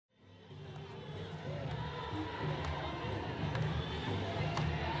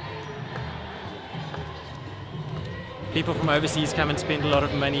people from overseas come and spend a lot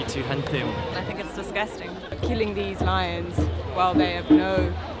of money to hunt them. I think it's disgusting. Killing these lions while they have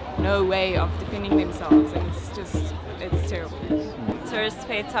no way of defending themselves, and it's terrible. Tourists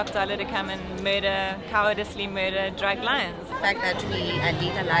pay top dollar to come and cowardly murder drug lions. The fact that we are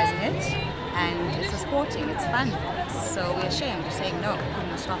legalizing it and it's a sporting, it's fun, so we're ashamed of saying no, we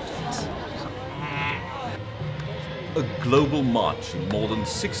couldn't stop it. A global march in more than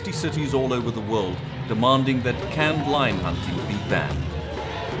 60 cities all over the world demanding that canned lion hunting be banned.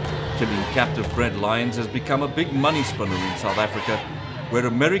 Killing captive bred lions has become a big money spinner in South Africa, where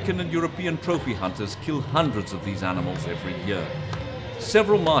American and European trophy hunters kill hundreds of these animals every year.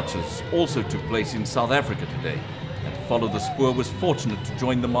 Several marches also took place in South Africa today, and Follow the Spoor was fortunate to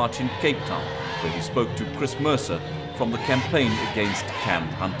join the march in Cape Town, where he spoke to Chris Mercer from the campaign against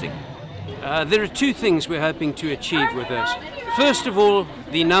canned hunting. There are two things we're hoping to achieve with this. First of all,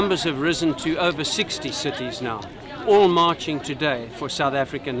 the numbers have risen to over 60 cities now, all marching today for South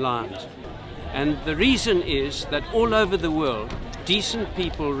African lions. And the reason is that all over the world, decent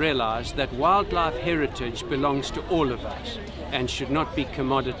people realize that wildlife heritage belongs to all of us and should not be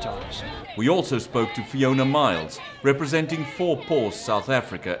commoditized. We also spoke to Fiona Miles, representing Four Paws South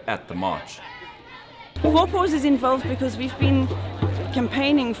Africa at the march. Four Paws is involved because we've been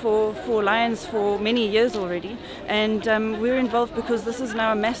campaigning for lions for many years already, and we're involved because this is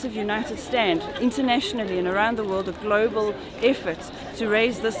now a massive united stand internationally and around the world, a global effort to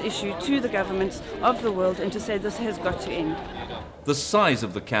raise this issue to the governments of the world and to say this has got to end. The size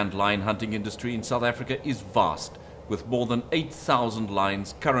of the canned lion hunting industry in South Africa is vast, with more than 8,000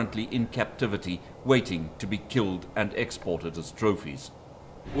 lions currently in captivity waiting to be killed and exported as trophies.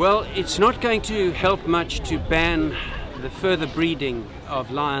 Well, it's not going to help much to ban the further breeding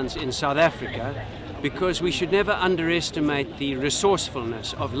of lions in South Africa, because we should never underestimate the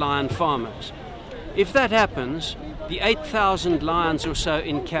resourcefulness of lion farmers. If that happens, the 8,000 lions or so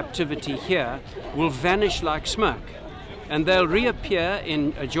in captivity here will vanish like smoke, and they'll reappear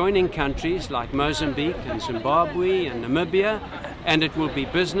in adjoining countries like Mozambique and Zimbabwe and Namibia, and it will be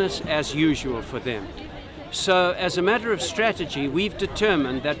business as usual for them. So, as a matter of strategy, we've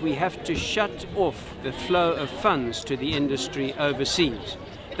determined that we have to shut off the flow of funds to the industry overseas.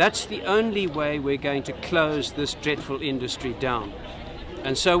 That's the only way we're going to close this dreadful industry down.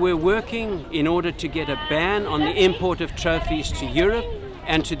 And so we're working in order to get a ban on the import of trophies to Europe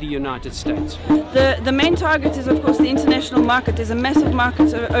and to the United States. The main target is, of course, the international market. There's a massive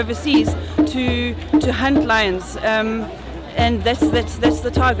market overseas to hunt lions. And that's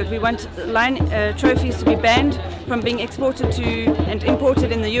the target. We want lion trophies to be banned from being exported to and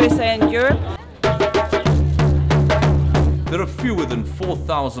imported in the USA and Europe. There are fewer than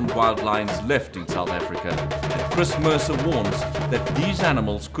 4,000 wild lions left in South Africa, and Chris Mercer warns that these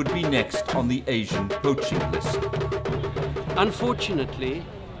animals could be next on the Asian poaching list. Unfortunately,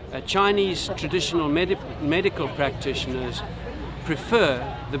 Chinese traditional medical practitioners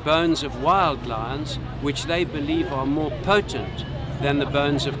prefer the bones of wild lions, which they believe are more potent than the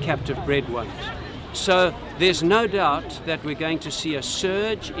bones of captive bred ones. So there's no doubt that we're going to see a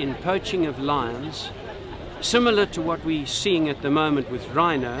surge in poaching of lions, similar to what we're seeing at the moment with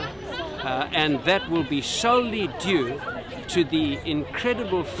rhino, and that will be solely due to the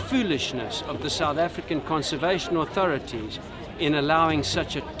incredible foolishness of the South African conservation authorities in allowing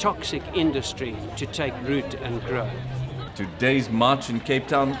such a toxic industry to take root and grow. Today's march in Cape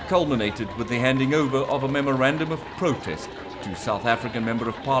Town culminated with the handing over of a memorandum of protest to South African Member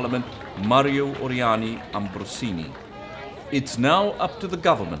of Parliament Mario Oriani Ambrosini. It's now up to the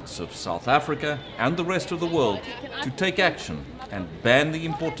governments of South Africa and the rest of the world to take action and ban the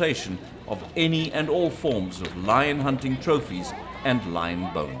importation of any and all forms of lion hunting trophies and lion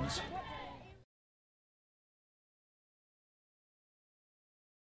bones.